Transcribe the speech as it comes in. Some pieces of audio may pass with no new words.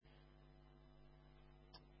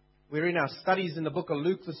We're in our studies in the book of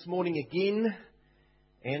Luke this morning again,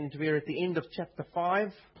 and we're at the end of chapter 5.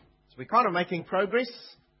 So we're kind of making progress.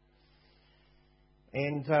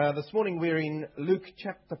 And this morning we're in Luke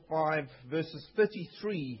chapter 5, verses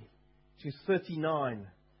 33 to 39.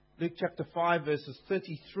 Luke chapter 5, verses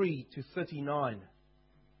 33 to 39.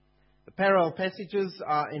 The parallel passages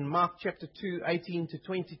are in Mark chapter 2, 18 to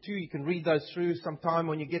 22. You can read those through sometime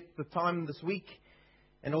when you get the time this week.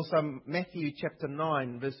 And also Matthew chapter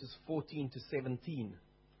 9, verses 14 to 17.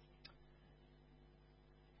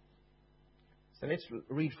 So let's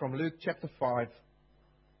read from Luke chapter 5,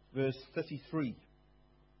 verse 33.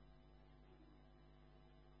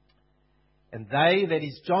 And they, that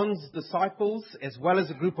is John's disciples, as well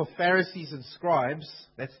as a group of Pharisees and scribes,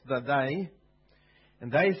 that's the they,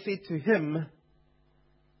 and they said to him,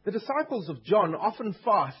 the disciples of John often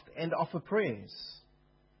fast and offer prayers.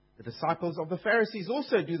 The disciples of the Pharisees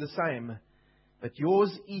also do the same, but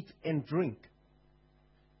yours eat and drink.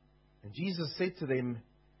 And Jesus said to them,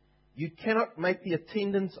 you cannot make the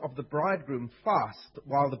attendants of the bridegroom fast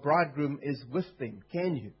while the bridegroom is with them,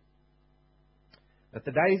 can you? But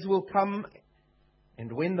the days will come,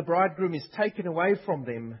 and when the bridegroom is taken away from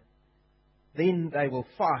them, then they will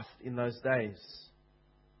fast in those days.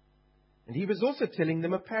 And he was also telling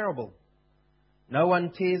them a parable. No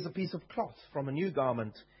one tears a piece of cloth from a new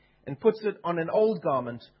garment and puts it on an old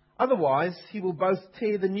garment. Otherwise, he will both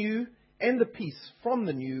tear the new, and the piece from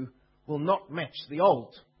the new will not match the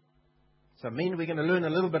old. So, we're going to learn a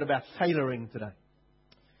little bit about tailoring today.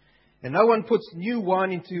 And no one puts new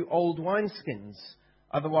wine into old wineskins.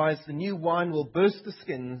 Otherwise, the new wine will burst the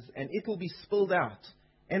skins, and it will be spilled out,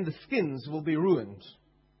 and the skins will be ruined.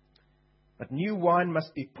 But new wine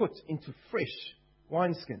must be put into fresh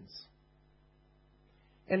wineskins.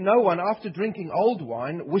 And no one, after drinking old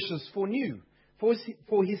wine, wishes for new, for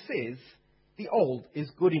he says, the old is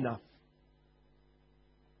good enough.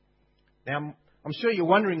 Now, I'm sure you're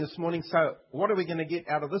wondering this morning, so what are we going to get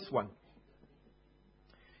out of this one?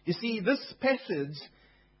 You see, this passage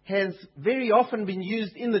has very often been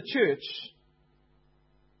used in the church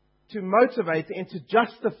to motivate and to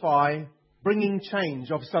justify bringing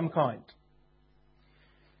change of some kind.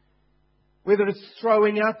 Whether it's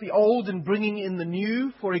throwing out the old and bringing in the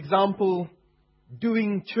new, for example,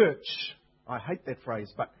 doing church. I hate that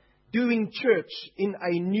phrase, but doing church in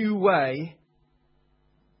a new way.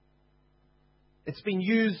 It's been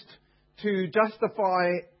used to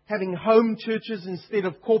justify having home churches instead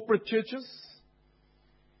of corporate churches.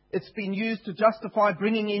 It's been used to justify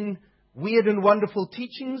bringing in weird and wonderful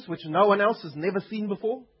teachings, which no one else has never seen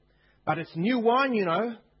before. But it's new wine, you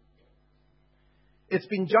know. It's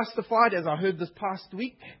been justified, as I heard this past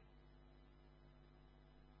week,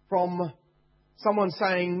 from someone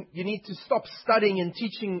saying you need to stop studying and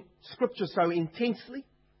teaching Scripture so intensely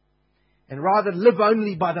and rather live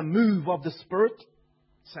only by the move of the Spirit.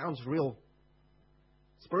 Sounds real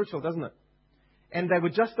spiritual, doesn't it? And they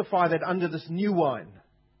would justify that under this new wine.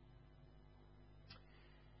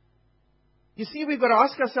 You see, we've got to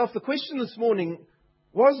ask ourselves the question this morning,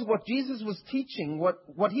 was what Jesus was teaching,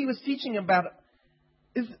 what he was teaching about,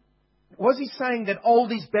 was he saying that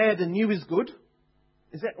old is bad and new is good?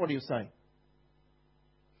 Is that what he was saying?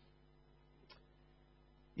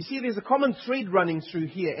 You see, there's a common thread running through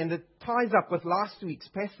here, and it ties up with last week's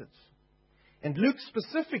passage. And Luke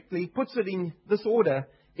specifically puts it in this order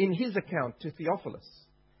in his account to Theophilus,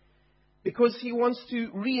 because he wants to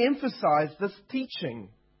re-emphasize this teaching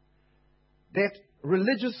that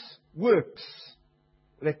religious works,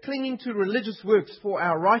 that clinging to religious works for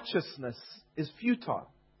our righteousness is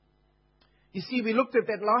futile. You see, we looked at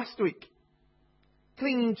that last week.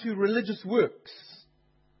 Clinging to religious works,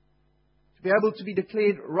 to be able to be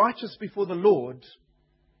declared righteous before the Lord,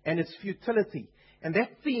 and its futility. And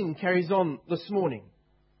that theme carries on this morning.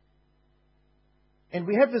 And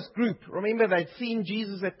we have this group. Remember, they'd seen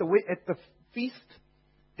Jesus at the feast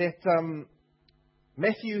that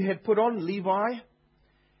Matthew had put on, Levi.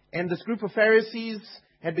 And this group of Pharisees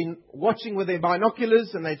had been watching with their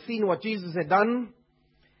binoculars, and they'd seen what Jesus had done.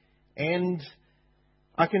 And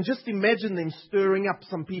I can just imagine them stirring up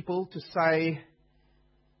some people to say,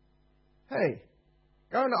 hey,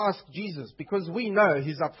 go and ask Jesus, because we know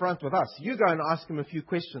he's up front with us. You go and ask him a few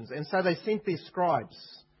questions. And so they sent their scribes,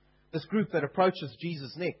 this group that approaches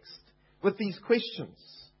Jesus next, with these questions.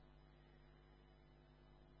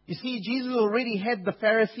 You see, Jesus already had the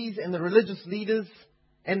Pharisees and the religious leaders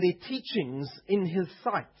and their teachings in his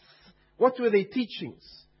sights. What were their teachings?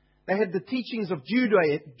 They had the teachings of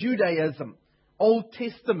Judaism, Old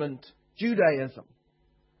Testament Judaism.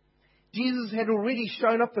 Jesus had already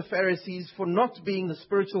shown up the Pharisees for not being the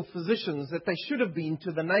spiritual physicians that they should have been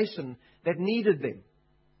to the nation that needed them.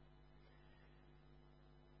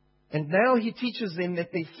 And now He teaches them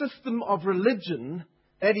that their system of religion,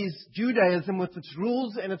 that is Judaism with its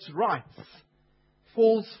rules and its rites,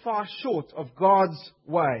 falls far short of God's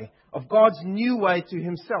way, of God's new way to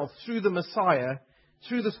Himself through the Messiah,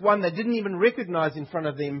 through this one they didn't even recognize in front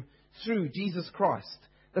of them, through Jesus Christ.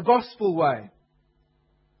 The gospel way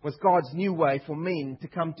was God's new way for men to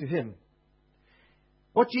come to Him.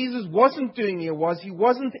 What Jesus wasn't doing here was He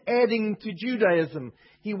wasn't adding to Judaism.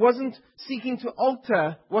 He wasn't seeking to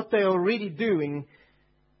alter what they were already doing.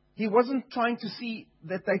 He wasn't trying to see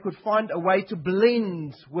that they could find a way to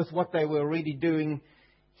blend with what they were already doing.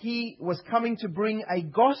 He was coming to bring a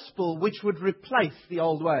gospel which would replace the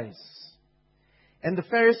old ways. And the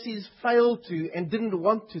Pharisees failed to and didn't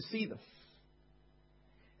want to see this.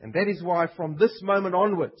 And that is why from this moment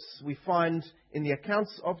onwards, we find in the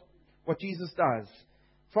accounts of what Jesus does,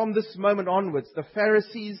 from this moment onwards, the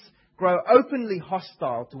Pharisees grow openly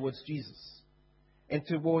hostile towards Jesus and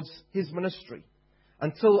towards His ministry,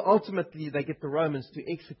 until ultimately they get the Romans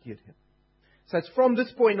to execute Him. So it's from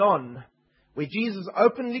this point on, where Jesus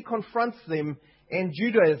openly confronts them and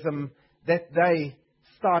Judaism, that they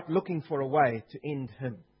start looking for a way to end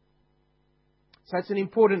Him. So it's an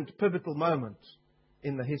important, pivotal moment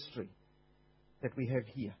in the history that we have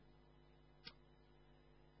here.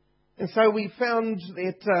 And so we found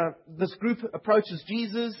that this group approaches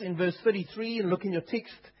Jesus in verse 33. And look in your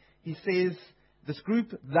text, he says, this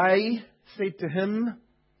group, they said to Him.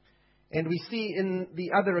 And we see in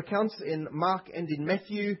the other accounts, in Mark and in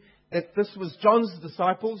Matthew, that this was John's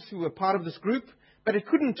disciples who were part of this group. But it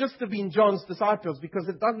couldn't just have been John's disciples, because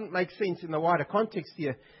it doesn't make sense in the wider context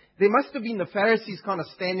here. There must have been the Pharisees kind of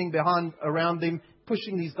standing around them,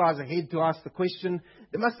 pushing these guys ahead to ask the question.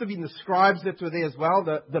 There must have been the scribes that were there as well,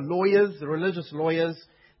 the lawyers, the religious lawyers.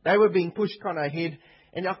 They were being pushed kind of ahead.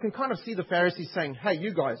 And I can kind of see the Pharisees saying, hey,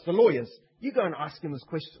 you guys, the lawyers, you go and ask him this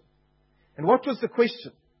question. And what was the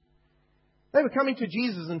question? They were coming to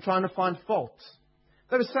Jesus and trying to find fault.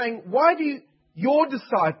 They were saying, why do your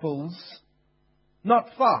disciples not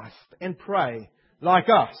fast and pray like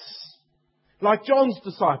us, like John's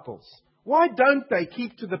disciples? Why don't they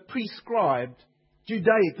keep to the prescribed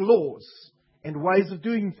Judaic laws and ways of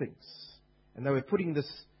doing things? And they were putting this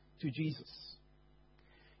to Jesus.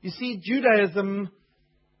 You see, Judaism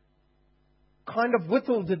kind of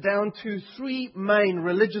whittled it down to three main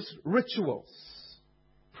religious rituals: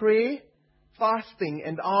 prayer, fasting,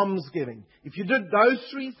 and almsgiving. If you did those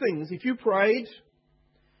three things, if you prayed,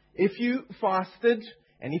 if you fasted,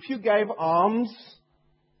 and if you gave alms,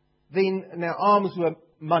 then, now alms were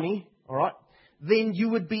money, all right, then you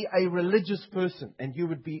would be a religious person and you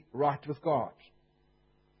would be right with God.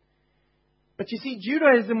 But you see,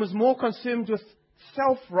 Judaism was more concerned with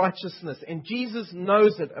self-righteousness, and Jesus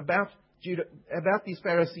knows it about these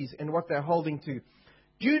Pharisees and what they're holding to.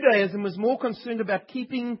 Judaism was more concerned about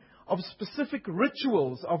keeping of specific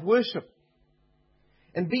rituals of worship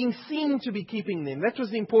and being seen to be keeping them. That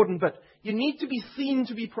was the important bit. You need to be seen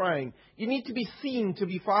to be praying. You need to be seen to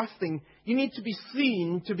be fasting. You need to be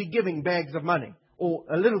seen to be giving bags of money, or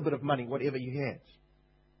a little bit of money, whatever you had.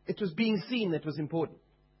 It was being seen that was important.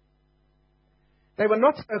 They were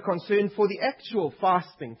not so concerned for the actual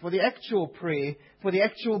fasting, for the actual prayer, for the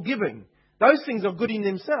actual giving. Those things are good in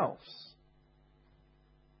themselves.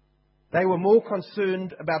 They were more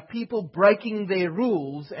concerned about people breaking their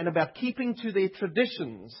rules and about keeping to their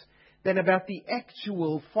traditions than about the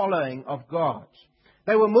actual following of God.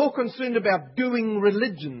 They were more concerned about doing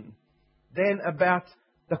religion than about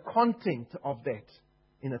the content of that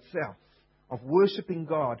in itself, of worshipping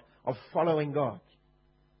God, of following God.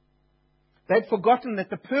 They'd forgotten that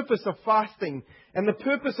the purpose of fasting and the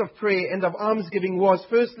purpose of prayer and of almsgiving was,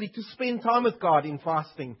 firstly, to spend time with God in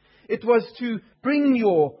fasting. It was to bring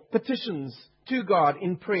your petitions to God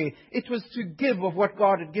in prayer. It was to give of what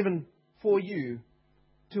God had given for you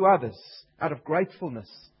to others out of gratefulness,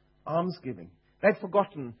 almsgiving. They'd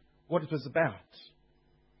forgotten what it was about.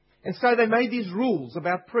 And so they made these rules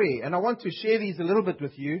about prayer. And I want to share these a little bit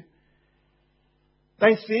with you.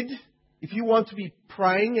 They said, if you want to be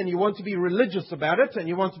praying and you want to be religious about it and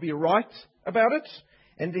you want to be right about it,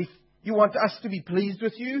 and if you want us to be pleased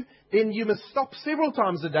with you, then you must stop several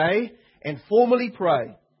times a day and formally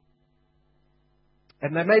pray.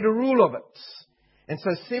 And they made a rule of it. And so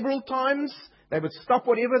several times they would stop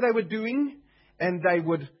whatever they were doing and they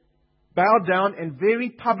would bow down and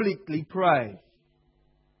very publicly pray.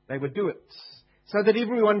 They would do it so that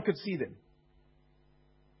everyone could see them.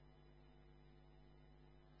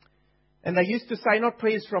 And they used to say not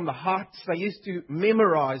prayers from the heart, they used to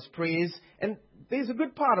memorize prayers. And there's a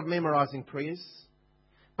good part of memorizing prayers.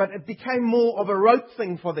 But it became more of a rote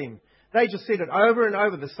thing for them. They just said it over and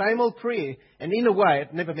over, the same old prayer. And in a way,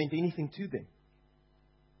 it never meant anything to them.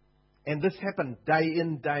 And this happened day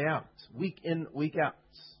in, day out. Week in, week out.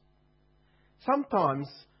 Sometimes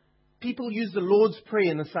people use the Lord's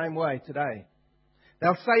Prayer in the same way today.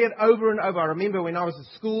 They'll say it over and over. I remember when I was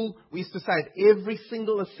at school, we used to say it every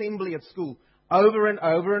single assembly at school. Over and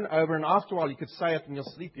over and over. And after a while, you could say it in your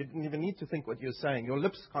sleep. You didn't even need to think what you were saying. Your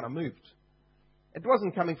lips kind of moved. It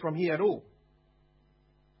wasn't coming from here at all.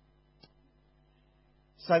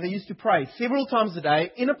 So they used to pray several times a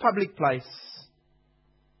day in a public place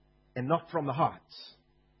and not from the heart.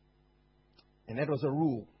 And that was a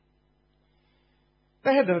rule.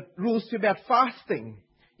 They had the rules too about fasting.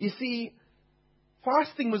 You see,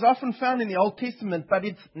 fasting was often found in the Old Testament, but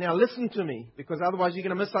now listen to me, because otherwise you're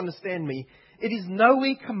going to misunderstand me. It is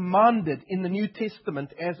nowhere commanded in the New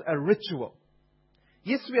Testament as a ritual.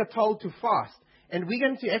 Yes, we are told to fast. And we're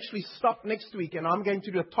going to actually stop next week, and I'm going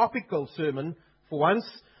to do a topical sermon for once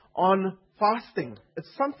on fasting.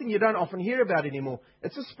 It's something you don't often hear about anymore.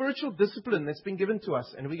 It's a spiritual discipline that's been given to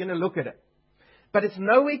us, and we're going to look at it. But it's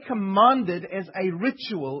nowhere commanded as a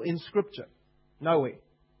ritual in Scripture. Nowhere.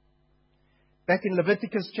 Back in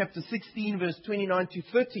Leviticus chapter 16, verse 29 to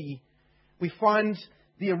 30, we find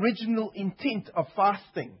the original intent of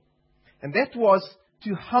fasting. And that was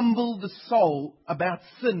to humble the soul about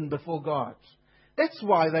sin before God. That's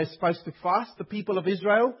why they're supposed to fast, the people of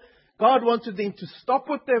Israel. God wanted them to stop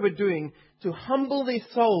what they were doing, to humble their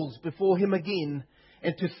souls before Him again,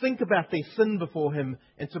 and to think about their sin before Him,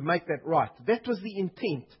 and to make that right. That was the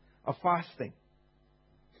intent of fasting.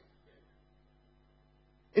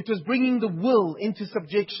 It was bringing the will into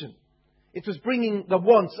subjection. It was bringing the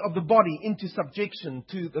wants of the body into subjection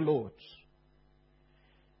to the Lord.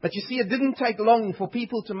 But you see, it didn't take long for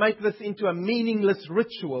people to make this into a meaningless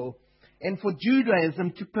ritual, and for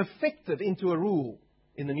Judaism to perfect it into a rule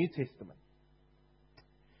in the New Testament.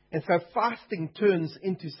 And so fasting turns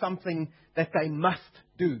into something that they must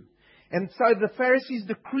do. And so the Pharisees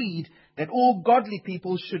decreed that all godly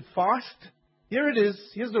people should fast. Here it is,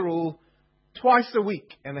 here's the rule, twice a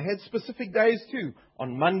week. And they had specific days too,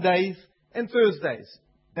 on Mondays and Thursdays.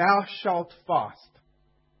 Thou shalt fast.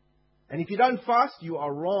 And if you don't fast, you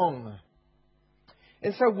are wrong.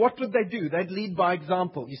 And so what would they do? They'd lead by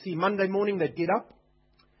example. You see, Monday morning they'd get up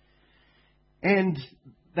and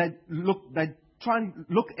they'd try and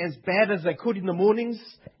look as bad as they could in the mornings.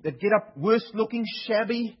 They'd get up worse looking,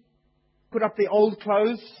 shabby, put up their old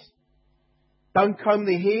clothes, don't comb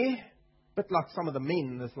their hair. Bit like some of the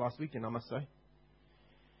men this last weekend, I must say.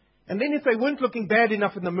 And then if they weren't looking bad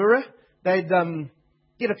enough in the mirror, they'd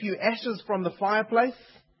get a few ashes from the fireplace.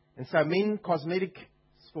 And so cosmetics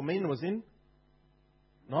for men was in.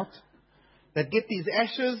 Not. They'd get these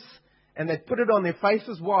ashes and they'd put it on their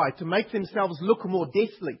faces. Why? To make themselves look more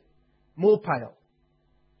deathly, more pale,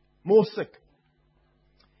 more sick.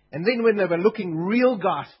 And then when they were looking real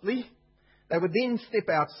ghastly, they would then step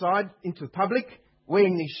outside into the public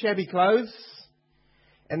wearing these shabby clothes,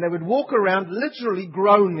 and they would walk around literally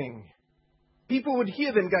groaning. People would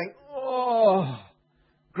hear them going, oh,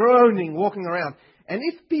 groaning, walking around. And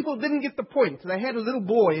if people didn't get the point, they had a little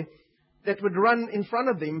boy that would run in front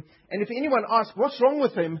of them, and if anyone asked, what's wrong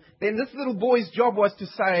with him, then this little boy's job was to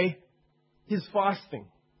say, he's fasting,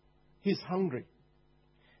 he's hungry.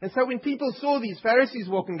 And so when people saw these Pharisees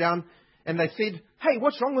walking down, and they said, hey,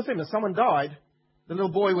 what's wrong with him? And someone died, the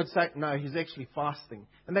little boy would say, no, he's actually fasting.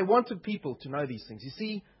 And they wanted people to know these things. You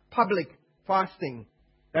see, public fasting.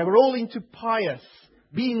 They were all into pious,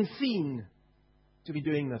 being seen to be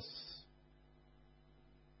doing this.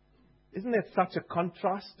 Isn't that such a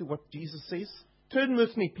contrast to what Jesus says? Turn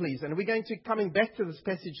with me, please. And we're going to coming back to this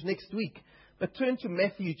passage next week. But turn to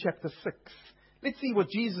Matthew chapter 6. Let's see what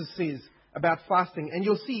Jesus says about fasting. And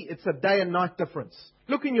you'll see it's a day and night difference.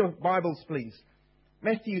 Look in your Bibles, please.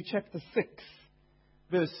 Matthew chapter 6,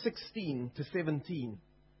 verse 16 to 17.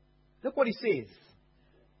 Look what he says.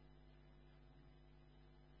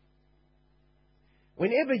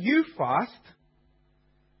 Whenever you fast,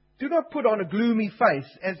 do not put on a gloomy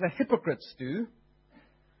face as the hypocrites do,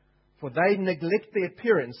 for they neglect their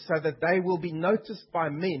appearance so that they will be noticed by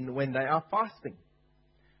men when they are fasting.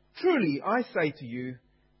 Truly, I say to you,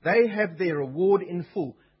 they have their reward in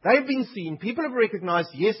full. They've been seen. People have recognized,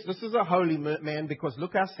 yes, this is a holy man because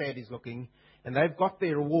look how sad he's looking. And they've got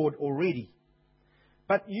their reward already.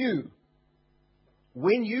 But you,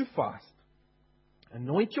 when you fast,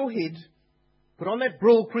 anoint your head, put on that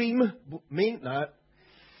brill cream,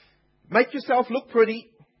 make yourself look pretty,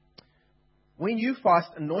 When you fast,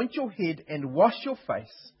 anoint your head and wash your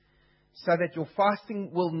face, so that your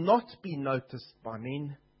fasting will not be noticed by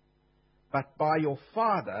men, but by your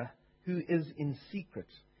Father who is in secret.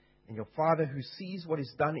 And your Father who sees what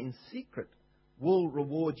is done in secret will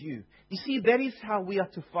reward you. You see, that is how we are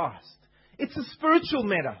to fast. It's a spiritual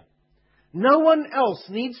matter. No one else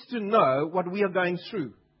needs to know what we are going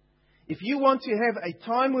through. If you want to have a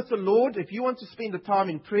time with the Lord, if you want to spend the time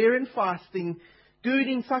in prayer and fasting, do it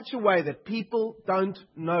in such a way that people don't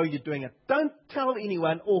know you're doing it. Don't tell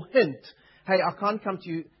anyone or hint, hey, I can't come to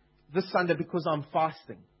you this Sunday because I'm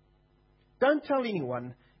fasting. Don't tell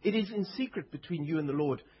anyone. It is in secret between you and the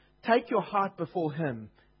Lord. Take your heart before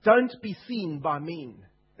Him. Don't be seen by men.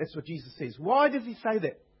 That's what Jesus says. Why does He say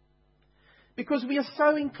that? Because we are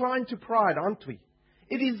so inclined to pride, aren't we?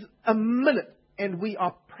 It is a minute and we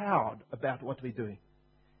are proud about what we're doing.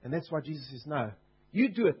 And that's why Jesus says, no, you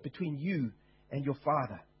do it between you and your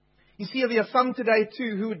Father. You see, there are some today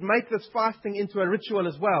too who would make this fasting into a ritual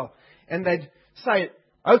as well. And they'd say,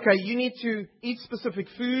 okay, you need to eat specific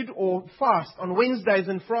food or fast on Wednesdays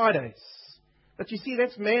and Fridays. But you see,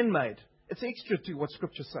 that's man-made. It's extra to what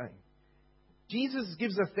Scripture's saying. Jesus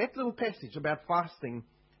gives us that little passage about fasting,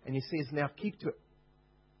 and He says, now keep to it.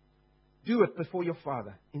 Do it before your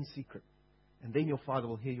Father in secret, and then your Father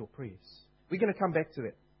will hear your prayers. We're going to come back to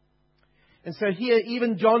that. And so here,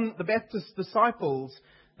 even John the Baptist's disciples,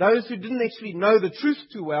 those who didn't actually know the truth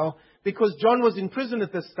too well, because John was in prison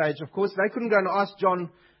at this stage, of course, they couldn't go and ask John,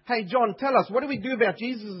 hey, John, tell us, what do we do about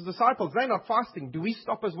Jesus' disciples? They're not fasting. Do we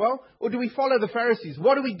stop as well? Or do we follow the Pharisees?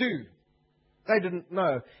 What do we do? They didn't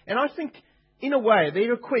know. And I think, in a way, their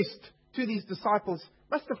request to these disciples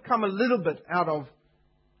must have come a little bit out of,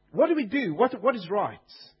 what do we do? What is right?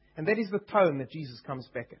 And that is the tone that Jesus comes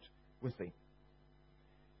back at with them.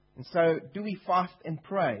 And so, do we fast and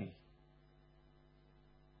pray?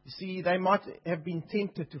 You see, they might have been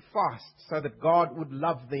tempted to fast so that God would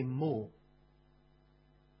love them more.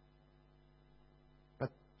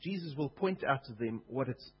 But Jesus will point out to them what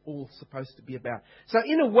it's all supposed to be about. So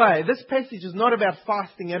in a way, this passage is not about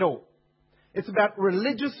fasting at all. It's about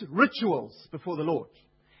religious rituals before the Lord.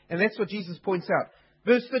 And that's what Jesus points out.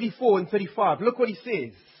 Verse 34 and 35, look what He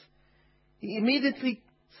says. He immediately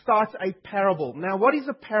starts a parable. Now, what is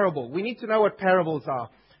a parable? We need to know what parables are.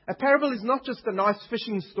 A parable is not just a nice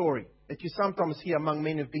fishing story that you sometimes hear among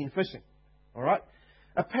men who've been fishing. All right?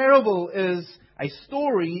 A parable is a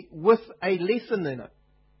story with a lesson in it.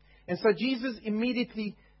 And so Jesus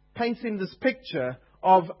immediately paints in this picture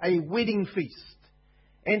of a wedding feast.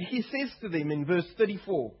 And He says to them in verse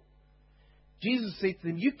 34, Jesus said to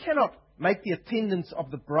them, you cannot make the attendants of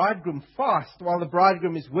the bridegroom fast while the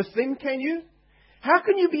bridegroom is with them, can you? How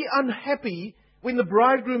can you be unhappy when the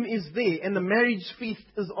bridegroom is there and the marriage feast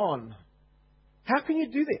is on? How can you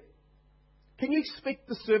do that? Can you expect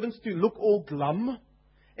the servants to look all glum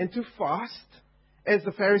and to fast, as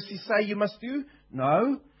the Pharisees say you must do?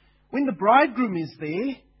 No. When the bridegroom is there,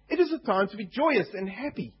 it is a time to be joyous and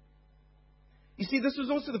happy. You see, this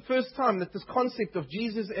was also the first time that this concept of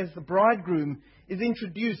Jesus as the bridegroom is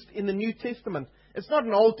introduced in the New Testament. It's not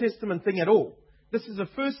an Old Testament thing at all. This is the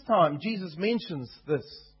first time Jesus mentions this,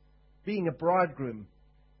 being a bridegroom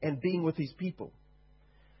and being with His people.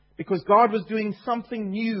 Because God was doing something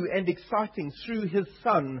new and exciting through His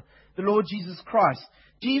Son, the Lord Jesus Christ.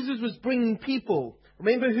 Jesus was bringing people.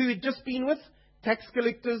 Remember who He'd just been with? Tax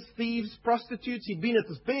collectors, thieves, prostitutes. He'd been at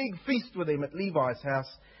this big feast with them at Levi's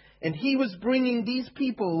house. And He was bringing these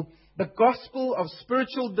people the gospel of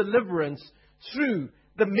spiritual deliverance through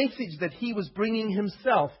the message that He was bringing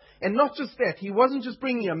Himself. And not just that, He wasn't just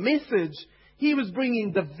bringing a message, He was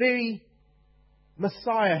bringing the very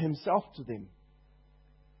Messiah Himself to them.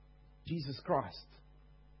 Jesus Christ.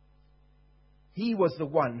 He was the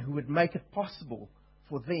one who would make it possible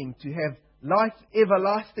for them to have life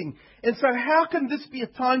everlasting. And so how can this be a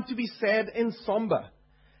time to be sad and somber?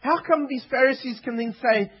 How come these Pharisees can then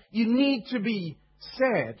say, you need to be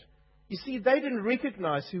sad? You see, they didn't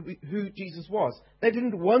recognize who Jesus was. They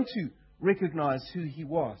didn't want to recognize who He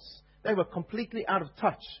was. They were completely out of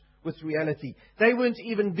touch with reality. They weren't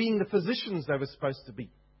even being the physicians they were supposed to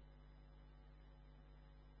be.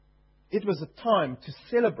 It was a time to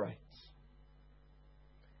celebrate.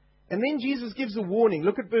 And then Jesus gives a warning.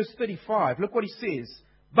 Look at verse 35. Look what He says.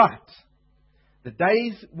 But the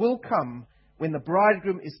days will come when the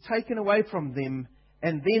bridegroom is taken away from them,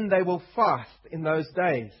 and then they will fast in those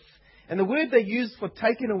days. And the word they use for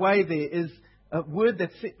taken away there is a word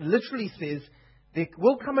that literally says, there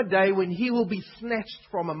will come a day when He will be snatched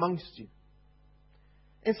from amongst you.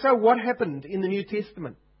 And so what happened in the New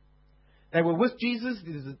Testament? They were with Jesus.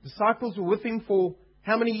 The disciples were with Him for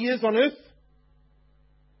how many years on earth?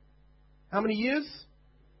 How many years?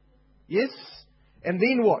 Yes. And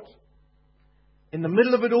then what? In the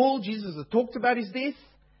middle of it all, Jesus had talked about his death,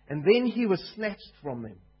 and then he was snatched from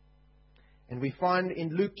them. And we find in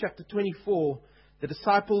Luke chapter 24, the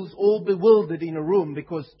disciples all bewildered in a room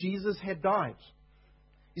because Jesus had died.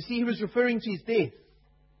 You see, he was referring to his death.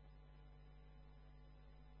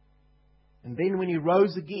 And then when he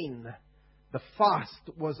rose again, the fast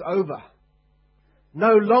was over.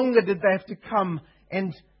 No longer did they have to come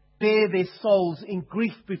and bear their souls in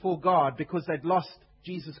grief before God because they'd lost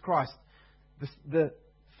Jesus Christ. The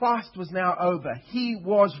fast was now over. He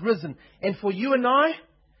was risen. And for you and I,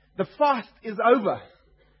 the fast is over.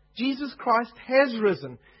 Jesus Christ has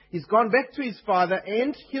risen. He's gone back to his Father,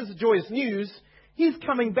 and here's the joyous news, he's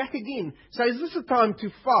coming back again. So is this a time to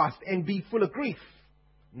fast and be full of grief?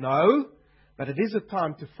 No. But it is a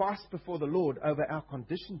time to fast before the Lord over our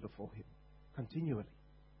condition before him, continually.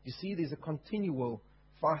 You see, there's a continual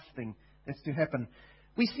fasting that's to happen.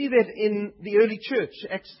 We see that in the early church,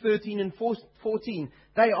 Acts 13 and 14.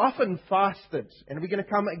 They often fasted, and we're going to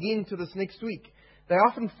come again to this next week. They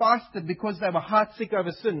often fasted because they were heartsick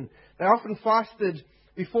over sin. They often fasted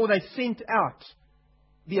before they sent out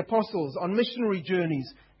the apostles on missionary journeys,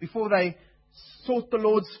 before they sought the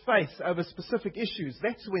Lord's face over specific issues.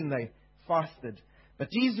 That's when they fasted.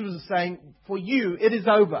 But Jesus was saying, for you, it is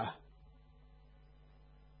over.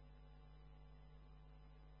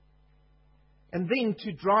 And then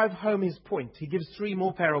to drive home his point, he gives 3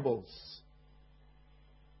 more parables.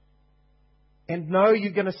 And no,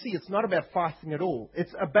 you're going to see it's not about fasting at all.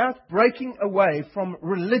 It's about breaking away from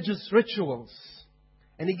religious rituals.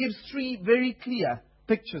 And he gives 3 very clear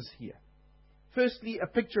pictures here. Firstly, a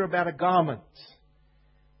picture about a garment.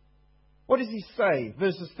 What does he say?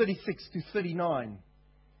 Verses 36 to 39.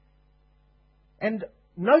 And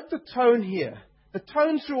note the tone here. The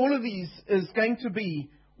tone through all of these is going to be,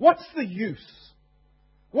 what's the use?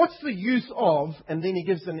 What's the use of? And then he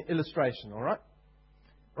gives an illustration, all right?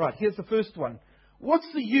 Right, here's the first one. What's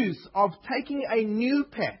the use of taking a new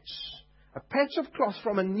patch, a patch of cloth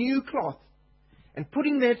from a new cloth, and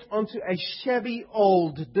putting that onto a shabby,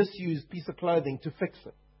 old, disused piece of clothing to fix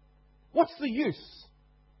it? What's the use?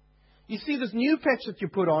 You see, this new patch that you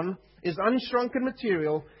put on is unshrunken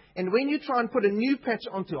material, and when you try and put a new patch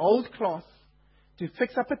onto old cloth to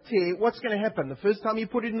fix up a tear, what's going to happen? The first time you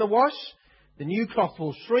put it in the wash, the new cloth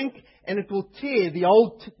will shrink, and it will tear the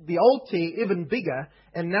old tear even bigger,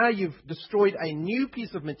 and now you've destroyed a new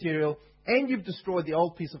piece of material, and you've destroyed the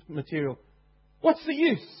old piece of material. What's the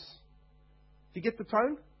use? Do you get the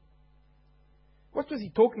tone? What was he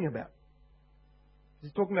talking about? Is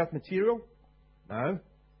he talking about material? No.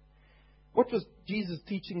 What was Jesus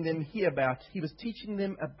teaching them here about? He was teaching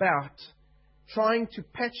them about trying to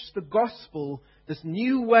patch the gospel, this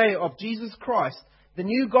new way of Jesus Christ, the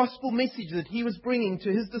new gospel message that he was bringing to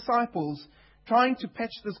his disciples, trying to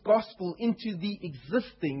patch this gospel into the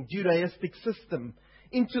existing Judaistic system,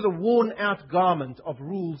 into the worn-out garment of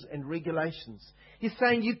rules and regulations. He's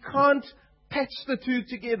saying you can't patch the two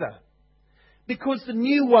together, because the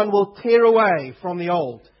new one will tear away from the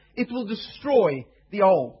old. It will destroy the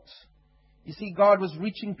old. You see, God was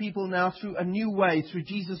reaching people now through a new way, through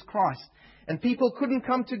Jesus Christ. And people couldn't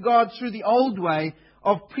come to God through the old way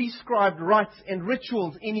of prescribed rites and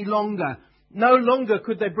rituals any longer. No longer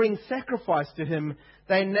could they bring sacrifice to him.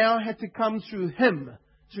 They now had to come through him,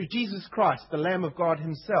 through Jesus Christ, the Lamb of God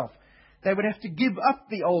himself. They would have to give up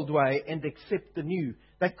the old way and accept the new.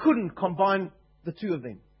 They couldn't combine the two of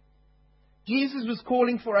them. Jesus was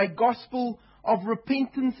calling for a gospel of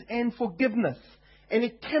repentance and forgiveness. And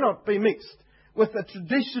it cannot be mixed with a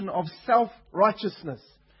tradition of self-righteousness.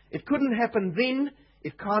 It couldn't happen then.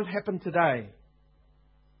 It can't happen today.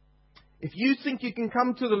 If you think you can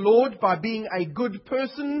come to the Lord by being a good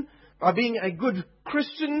person, by being a good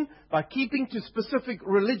Christian, by keeping to specific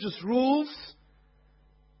religious rules,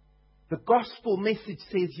 the gospel message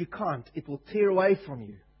says you can't. It will tear away from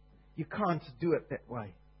you. You can't do it that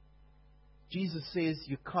way. Jesus says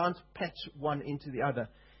you can't patch one into the other.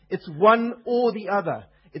 It's one or the other.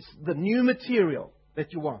 It's the new material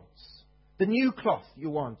that you want. The new cloth you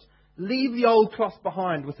want. Leave the old cloth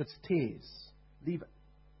behind with its tears. Leave it.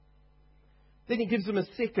 Then he gives them a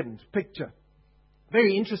second picture.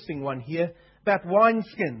 Very interesting one here about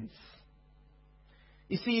wineskins.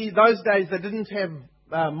 You see, those days they didn't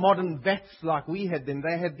have modern vats like we had them.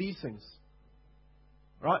 They had these things.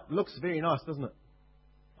 Right? Looks very nice, doesn't it?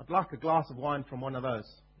 I'd like a glass of wine from one of those.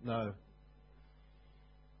 No.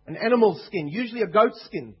 An animal skin, usually a goat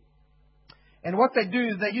skin. And what they do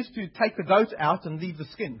is they used to take the goat out and leave the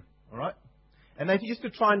skin. All right? And they used to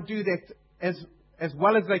try and do that as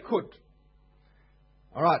well as they could.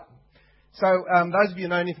 All right. So those of you who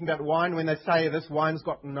know anything about wine, when they say this wine's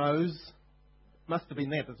got nose, it must have been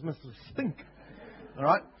that. It must have stink. All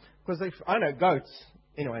right? Because I know goats.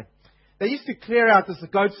 Anyway, they used to clear out this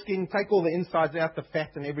goat skin, take all the insides out, the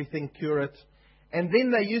fat and everything, cure it. And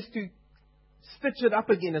then they used to stitch it up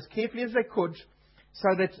again as carefully as they could so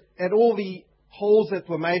that at all the holes that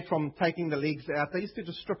were made from taking the legs out, they used to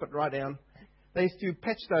just strip it right down. They used to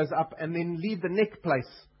patch those up and then leave the neck place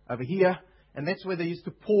over here. And that's where they used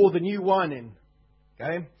to pour the new wine in.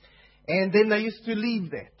 Okay? And then they used to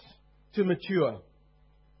leave that to mature.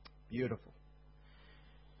 Beautiful.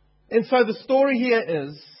 And so the story here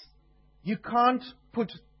is, you can't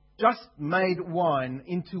put just made wine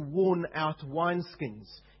into worn out wineskins.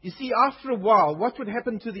 You see, after a while, what would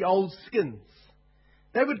happen to the old skins?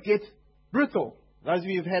 They would get brittle. Those of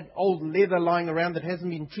you who've had old leather lying around that hasn't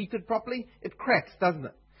been treated properly, it cracks, doesn't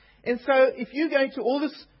it? And so if you go to all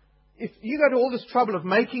this trouble of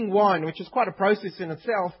making wine, which is quite a process in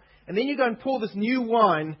itself, and then you go and pour this new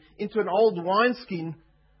wine into an old wineskin,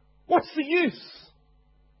 what's the use?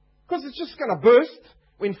 Because it's just going to burst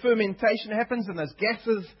when fermentation happens and those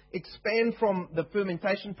gases expand from the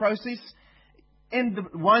fermentation process, and the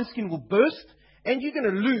wineskin will burst, and you're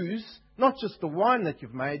going to lose not just the wine that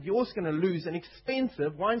you've made, you're also going to lose an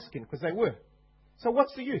expensive wineskin, because they were. So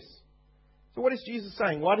what's the use? So what is Jesus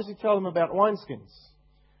saying? Why does he tell them about wineskins?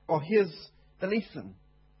 Well, here's the lesson.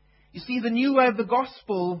 You see, the new way of the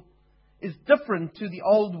gospel is different to the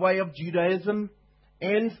old way of Judaism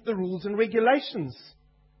and the rules and regulations.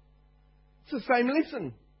 It's the same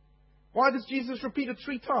lesson. Why does Jesus repeat it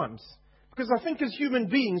 3 times? Because I think as human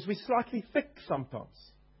beings, we're slightly thick sometimes.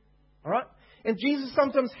 All right? And Jesus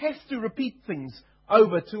sometimes has to repeat things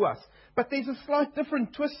over to us. But there's a slight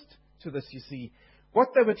different twist to this, you see. What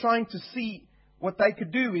they were trying to see, what they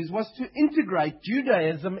could do was to integrate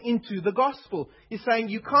Judaism into the gospel. He's saying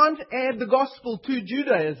you can't add the gospel to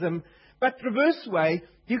Judaism, but reverse way,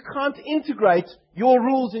 you can't integrate your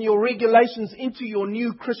rules and your regulations into your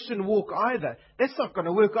new Christian walk either. That's not going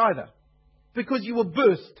to work either. Because you will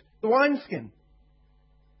burst the wineskin.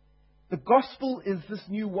 The gospel is this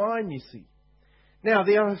new wine, you see. Now,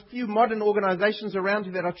 there are a few modern organizations around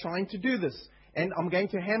here that are trying to do this. And I'm going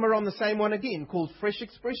to hammer on the same one again, called Fresh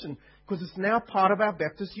Expression, because it's now part of our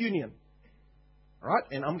Baptist Union. All right?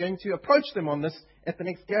 And I'm going to approach them on this at the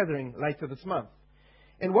next gathering later this month.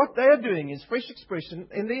 And what they are doing is Fresh Expression,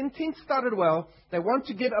 and the intent started well. They want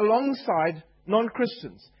to get alongside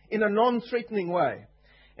non-Christians in a non-threatening way.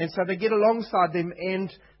 And so they get alongside them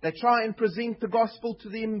and they try and present the gospel to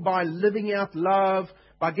them by living out love,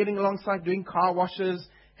 by getting alongside doing car washes,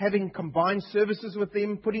 having combined services with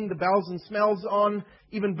them, putting the bells and smells on,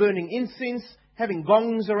 even burning incense, having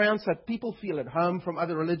gongs around so that people feel at home from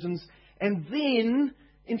other religions, and then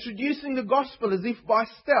introducing the gospel as if by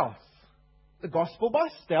stealth. The gospel by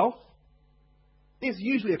stealth. There's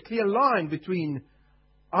usually a clear line between,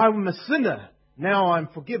 I'm a sinner, now I'm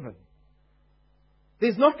forgiven.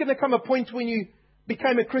 There's not going to come a point when you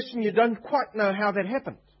became a Christian, you don't quite know how that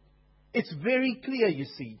happened. It's very clear, you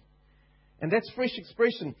see. And that's Fresh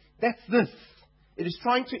Expression. That's this. It is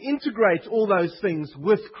trying to integrate all those things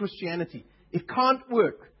with Christianity. It can't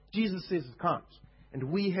work. Jesus says it can't. And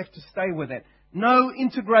we have to stay with that. No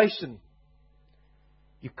integration.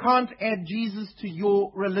 You can't add Jesus to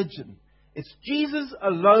your religion. It's Jesus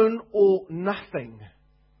alone or nothing.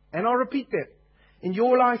 And I'll repeat that. In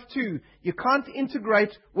your life too, you can't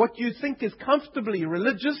integrate what you think is comfortably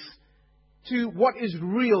religious to what is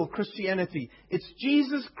real Christianity. It's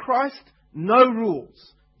Jesus Christ, no rules.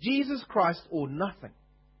 Jesus Christ or nothing.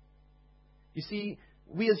 You see,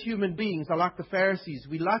 we as human beings are like the Pharisees.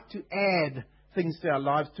 We like to add things to our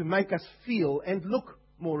lives to make us feel and look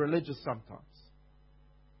more religious sometimes.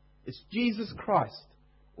 It's Jesus Christ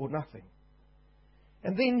or nothing.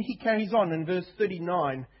 And then he carries on in verse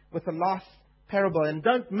 39 with the last parable. And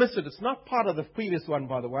don't miss it. It's not part of the previous one,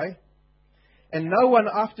 by the way. And no one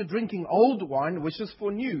after drinking old wine wishes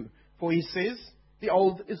for new. For he says, the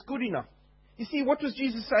old is good enough. You see, what was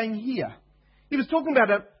Jesus saying here? He was talking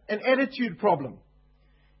about an attitude problem.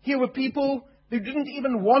 Here were people who didn't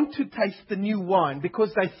even want to taste the new wine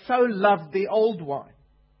because they so loved the old wine.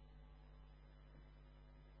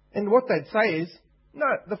 And what they'd say is, no,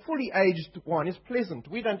 the fully aged wine is pleasant.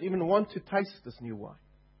 We don't even want to taste this new wine.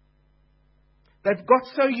 They've got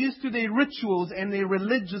so used to their rituals and their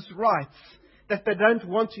religious rites that they don't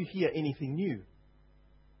want to hear anything new.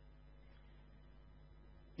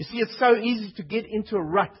 You see, it's so easy to get into a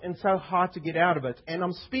rut and so hard to get out of it. And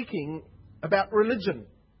I'm speaking about religion.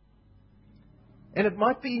 And it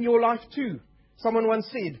might be in your life too. Someone once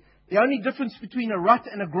said, the only difference between a rut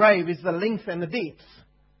and a grave is the length and the depth.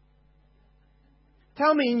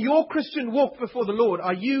 Tell me, in your Christian walk before the Lord,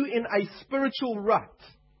 are you in a spiritual rut?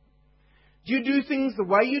 Do you do things the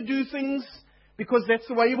way you do things because that's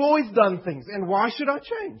the way you've always done things? And why should I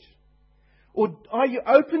change? Or are you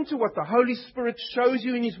open to what the Holy Spirit shows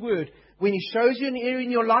you in His Word? When He shows you an area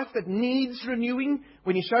in your life that needs renewing,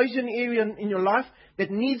 when He shows you an area in your life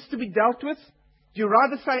that needs to be dealt with, do you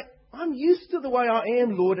rather say, I'm used to the way I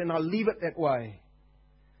am, Lord, and I'll leave it that way?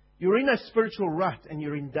 You're in a spiritual rut and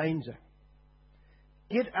you're in danger.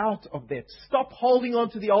 Get out of that. Stop holding on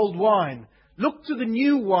to the old wine. Look to the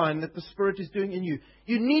new wine that the Spirit is doing in you.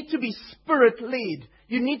 You need to be Spirit-led.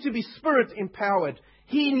 You need to be Spirit-empowered.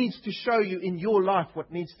 He needs to show you in your life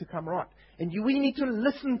what needs to come right. And we need to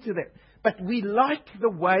listen to that. But we like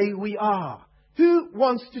the way we are. Who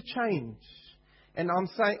wants to change? And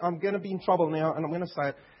I'm going to be in trouble now, and I'm going to say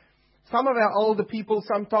it. Some of our older people,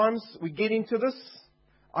 sometimes we get into this.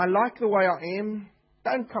 I like the way I am.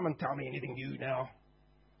 Don't come and tell me anything new now.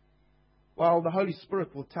 Well, the Holy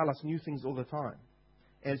Spirit will tell us new things all the time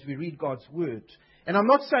as we read God's Word. And I'm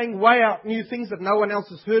not saying weigh out new things that no one else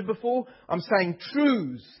has heard before. I'm saying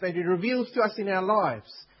truths that He reveals to us in our lives.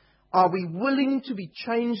 Are we willing to be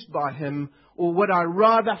changed by Him, or would I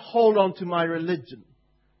rather hold on to my religion?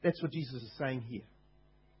 That's what Jesus is saying here.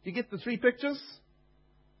 Do you get the three pictures?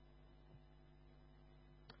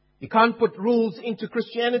 You can't put rules into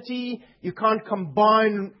Christianity. You can't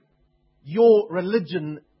combine your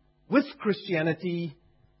religion with Christianity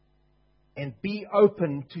and be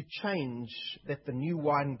open to change that the new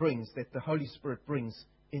wine brings, that the Holy Spirit brings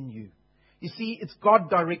in you. You see, it's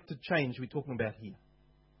God-directed change we're talking about here.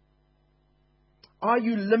 Are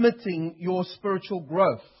you limiting your spiritual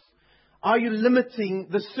growth? Are you limiting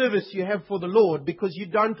the service you have for the Lord because you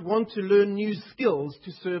don't want to learn new skills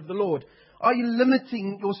to serve the Lord? Are you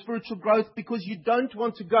limiting your spiritual growth because you don't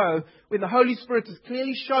want to go when the Holy Spirit has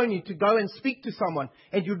clearly shown you to go and speak to someone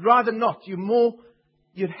and you'd rather not?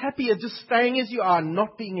 You're happier just staying as you are,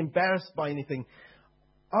 not being embarrassed by anything.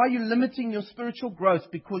 Are you limiting your spiritual growth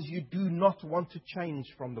because you do not want to change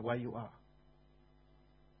from the way you are?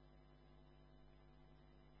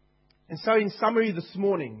 And so in summary this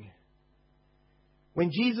morning, when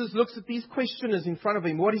Jesus looks at these questioners in front of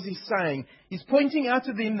Him, what is He saying? He's pointing out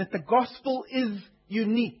to them that the gospel is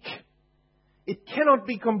unique. It cannot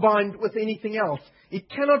be combined with anything else. It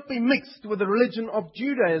cannot be mixed with the religion of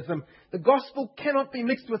Judaism. The gospel cannot be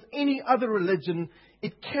mixed with any other religion.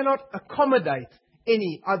 It cannot accommodate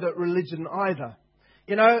any other religion either.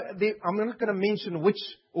 You know, I'm not going to mention which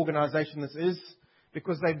organization this is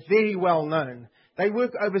because they're very well known. They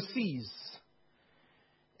work overseas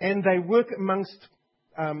and they work amongst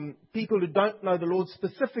people who don't know the Lord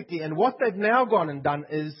specifically. And what they've now gone and done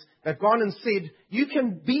is they've gone and said, you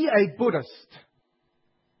can be a Buddhist,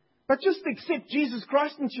 but just accept Jesus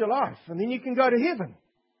Christ into your life and then you can go to heaven.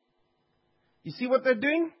 You see what they're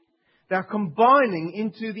doing? They're combining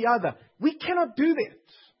into the other. We cannot do that.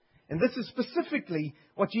 And this is specifically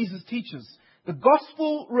what Jesus teaches. The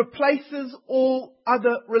gospel replaces all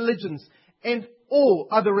other religions. And all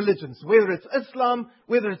other religions, whether it's Islam,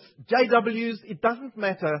 whether it's JWs, it doesn't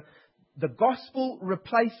matter. The gospel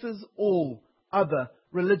replaces all other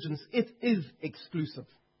religions. It is exclusive.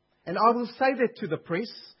 And I will say that to the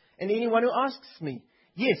press and anyone who asks me.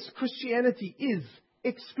 Yes, Christianity is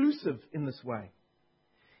exclusive in this way.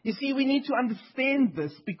 You see, we need to understand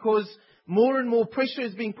this because more and more pressure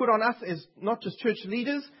is being put on us as not just church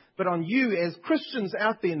leaders, but on you as Christians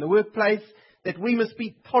out there in the workplace, that we must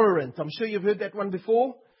be tolerant. I'm sure you've heard that one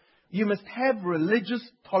before. You must have religious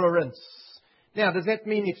tolerance. Now, does that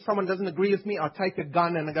mean if someone doesn't agree with me, I take a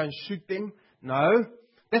gun and I go and shoot them? No.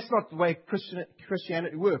 That's not the way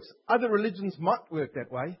Christianity works. Other religions might work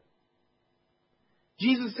that way.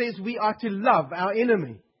 Jesus says we are to love our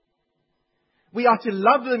enemy. We are to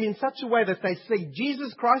love them in such a way that they see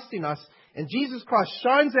Jesus Christ in us and Jesus Christ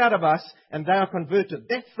shines out of us and they are converted.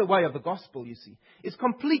 That's the way of the gospel, you see. It's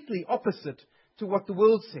completely opposite to what the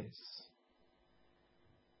world says.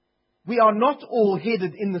 We are not all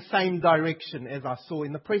headed in the same direction as I saw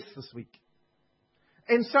in the press this week.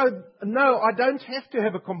 And so, no, I don't have to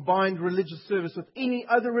have a combined religious service with any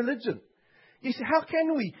other religion. You see, how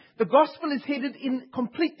can we? The gospel is headed in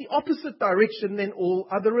completely opposite direction than all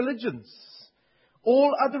other religions.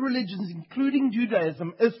 All other religions, including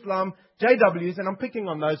Judaism, Islam, JWs, and I'm picking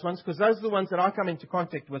on those ones because those are the ones that I come into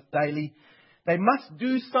contact with daily. They must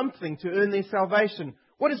do something to earn their salvation.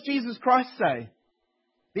 What does Jesus Christ say?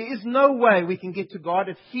 There is no way we can get to God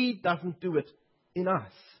if He doesn't do it in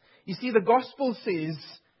us. You see, the gospel says,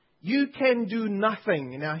 you can do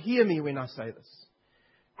nothing. Now hear me when I say this.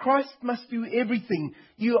 Christ must do everything.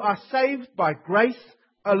 You are saved by grace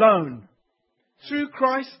alone, through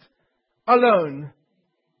Christ alone,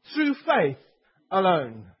 through faith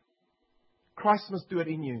alone. Christ must do it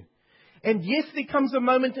in you. And yes, there comes a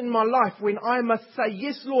moment in my life when I must say,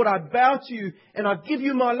 yes, Lord, I bow to you and I give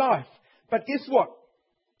you my life. But guess what?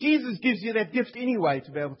 Jesus gives you that gift anyway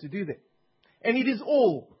to be able to do that. And it is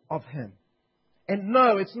all of Him. And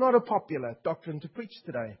no, it's not a popular doctrine to preach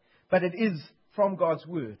today, but it is from God's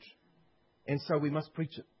Word. And so we must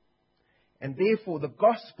preach it. And therefore, the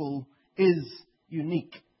gospel is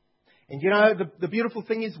unique. And you know, the beautiful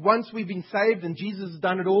thing is, once we've been saved and Jesus has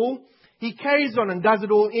done it all, He carries on and does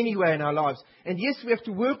it all anyway in our lives. And yes, we have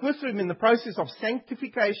to work with Him in the process of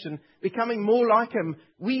sanctification, becoming more like Him.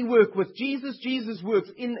 We work with Jesus. Jesus works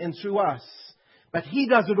in and through us. But He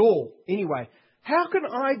does it all anyway. How can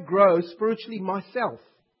I grow spiritually myself?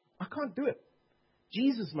 I can't do it.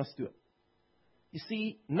 Jesus must do it. You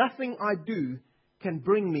see, nothing I do can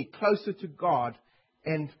bring me closer to God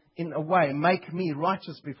and, in a way, make me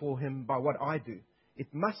righteous before Him by what I do. It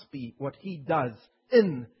must be what He does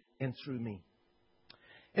in and through me.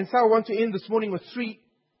 And so I want to end this morning with 3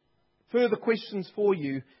 further questions for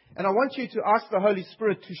you. And I want you to ask the Holy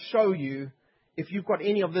Spirit to show you if you've got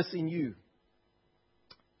any of this in you.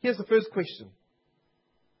 Here's the first question.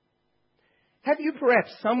 Have you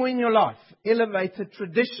perhaps somewhere in your life elevated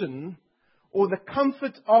tradition or the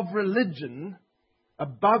comfort of religion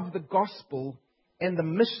above the gospel and the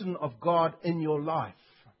mission of God in your life?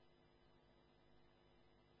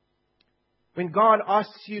 When God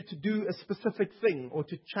asks you to do a specific thing or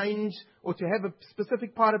to change or to have a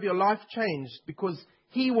specific part of your life changed because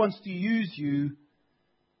He wants to use you,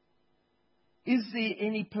 is there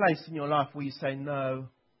any place in your life where you say, no,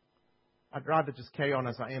 I'd rather just carry on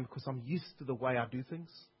as I am because I'm used to the way I do things?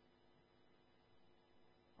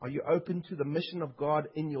 Are you open to the mission of God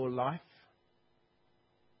in your life?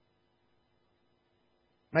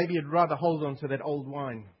 Maybe you'd rather hold on to that old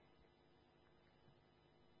wine.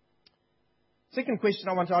 Second question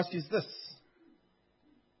I want to ask you is this.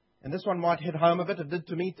 And this one might hit home a bit. It did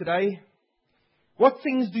to me today. What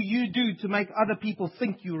things do you do to make other people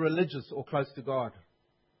think you're religious or close to God?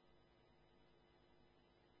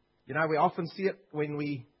 You know, we often see it when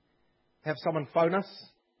we have someone phone us.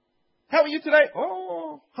 How are you today?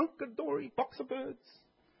 Oh, hunky-dory, box of birds.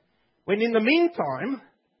 When in the meantime,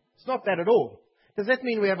 it's not that at all. Does that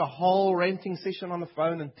mean we have a whole ranting session on the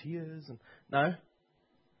phone and tears? No.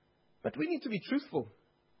 But we need to be truthful.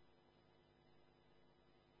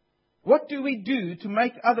 What do we do to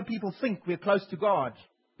make other people think we're close to God?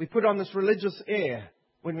 We put on this religious air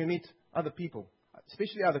when we meet other people,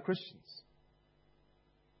 especially other Christians.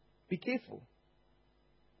 Be careful.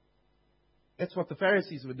 That's what the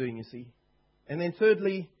Pharisees were doing, you see. And then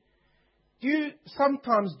thirdly, do you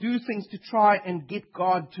sometimes do things to try and get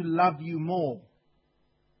God to love you more?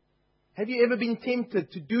 Have you ever been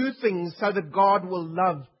tempted to do things so that God will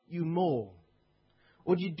love you more?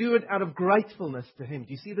 Or do you do it out of gratefulness to Him?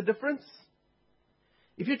 Do you see the difference?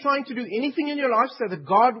 If you're trying to do anything in your life so that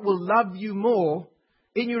God will love you more,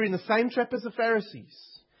 then you're in the same trap as the Pharisees.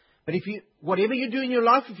 But whatever you do in your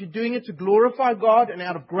life, if you're doing it to glorify God and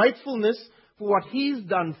out of gratefulness for what He's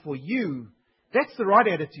done for you, that's the right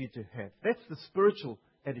attitude to have. That's the spiritual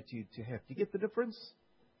attitude to have. Do you get the difference?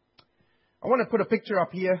 I want to put a picture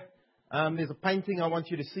up here. There's a painting I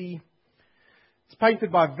want you to see. It's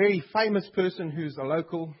painted by a very famous person who's a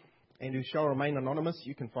local and who shall remain anonymous.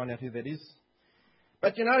 You can find out who that is.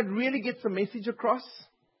 But you know, it really gets the message across.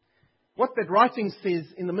 What that writing says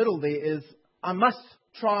in the middle there is, I must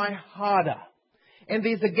try harder. And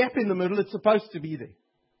there's a gap in the middle. It's supposed to be there.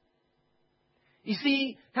 You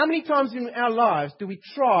see, how many times in our lives do we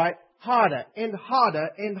try harder and harder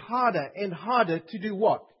and harder and harder to do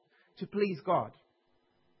what? To please God.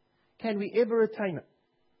 Can we ever attain it?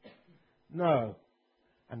 No.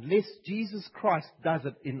 Unless Jesus Christ does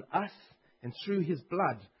it in us and through His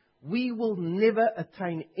blood, we will never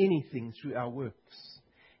attain anything through our works.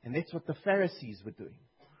 And that's what the Pharisees were doing.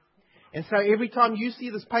 And so every time you see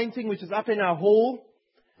this painting, which is up in our hall,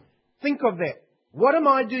 think of that. What am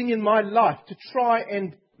I doing in my life to try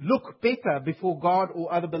and look better before God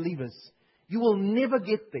or other believers? You will never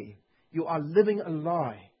get there. You are living a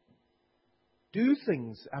lie. Do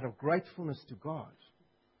things out of gratefulness to God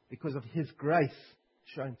because of His grace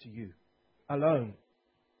shown to you alone.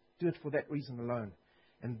 Do it for that reason alone.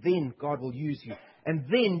 And then God will use you. And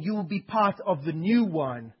then you will be part of the new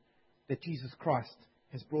wine that Jesus Christ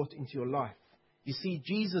has brought into your life. You see,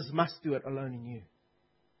 Jesus must do it alone in you.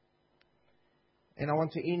 And I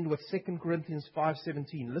want to end with 2 Corinthians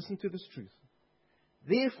 5:17. Listen to this truth.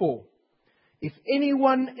 Therefore, if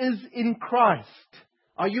anyone is in Christ,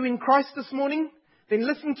 are you in Christ this morning? Then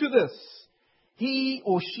listen to this. He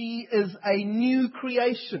or she is a new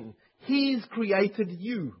creation. He's created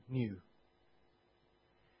you new.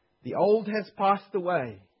 The old has passed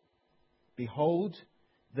away. Behold,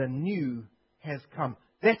 the new has come.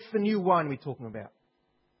 That's the new wine we're talking about.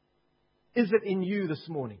 Is it in you this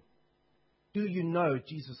morning? Do you know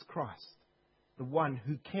Jesus Christ, the one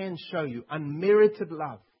who can show you unmerited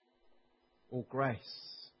love or grace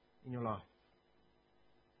in your life?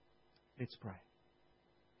 Let's pray.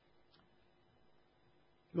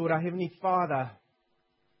 Lord, our Heavenly Father,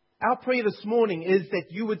 our prayer this morning is that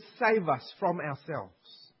you would save us from ourselves.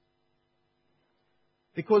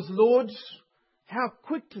 Because, Lord, how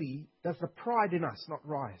quickly does the pride in us not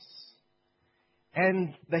rise?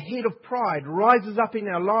 And the head of pride rises up in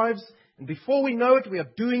our lives, and before we know it, we are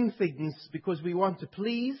doing things because we want to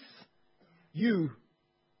please you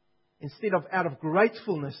instead of out of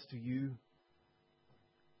gratefulness to you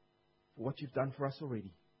for what you've done for us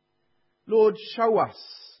already. Lord, show us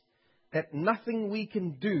that nothing we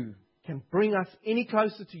can do can bring us any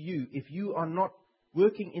closer to you if you are not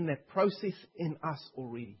working in that process in us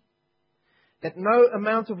already. That no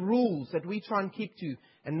amount of rules that we try and keep to,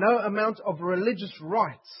 and no amount of religious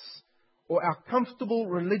rites or our comfortable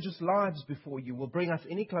religious lives before you will bring us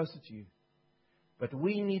any closer to you. But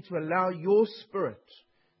we need to allow your Spirit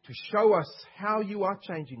to show us how you are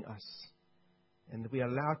changing us. And we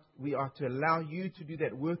are to allow you to do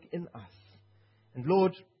that work in us. And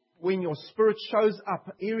Lord, when your Spirit shows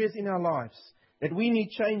up areas in our lives that we need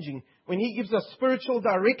changing, when He gives us spiritual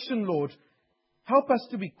direction, Lord, help us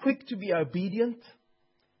to be quick to be obedient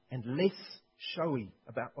and less showy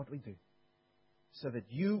about what we do, so that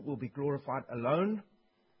you will be glorified alone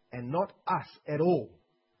and not us at all.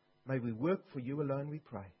 May we work for you alone, we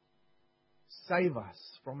pray. Save us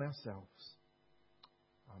from ourselves.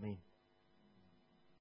 Amen.